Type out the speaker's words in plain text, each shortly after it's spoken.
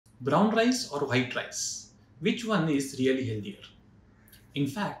Brown rice or white rice? Which one is really healthier? In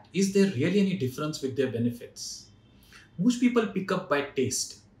fact, is there really any difference with their benefits? Most people pick up by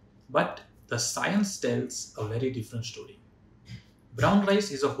taste, but the science tells a very different story. Brown rice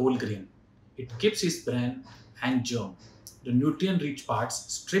is a whole grain. It keeps its bran and germ, the nutrient-rich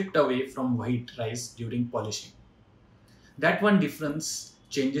parts, stripped away from white rice during polishing. That one difference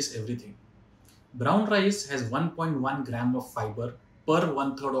changes everything. Brown rice has 1.1 gram of fiber per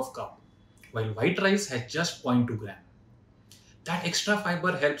one-third of cup, while white rice has just zero point 0.2 gram. That extra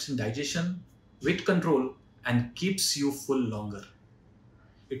fiber helps in digestion, weight control, and keeps you full longer.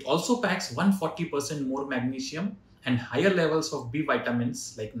 It also packs 140% more magnesium and higher levels of B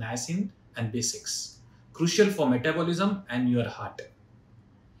vitamins like niacin and B6, crucial for metabolism and your heart.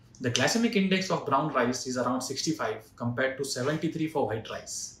 The glycemic index of brown rice is around 65 compared to 73 for white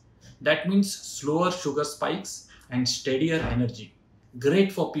rice. That means slower sugar spikes and steadier energy.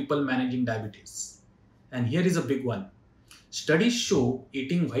 Great for people managing diabetes. And here is a big one. Studies show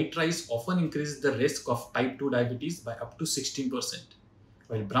eating white rice often increases the risk of type 2 diabetes by up to 16%,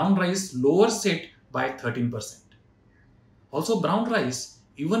 while brown rice lowers it by 13%. Also, brown rice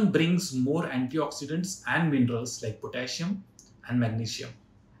even brings more antioxidants and minerals like potassium and magnesium,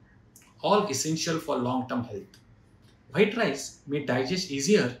 all essential for long-term health. White rice may digest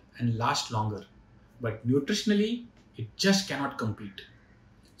easier and last longer, but nutritionally, it just cannot compete.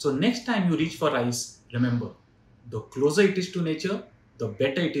 So next time you reach for rice, remember, the closer it is to nature, the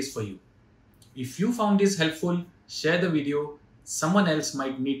better it is for you. If you found this helpful, share the video. Someone else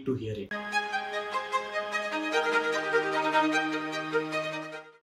might need to hear it.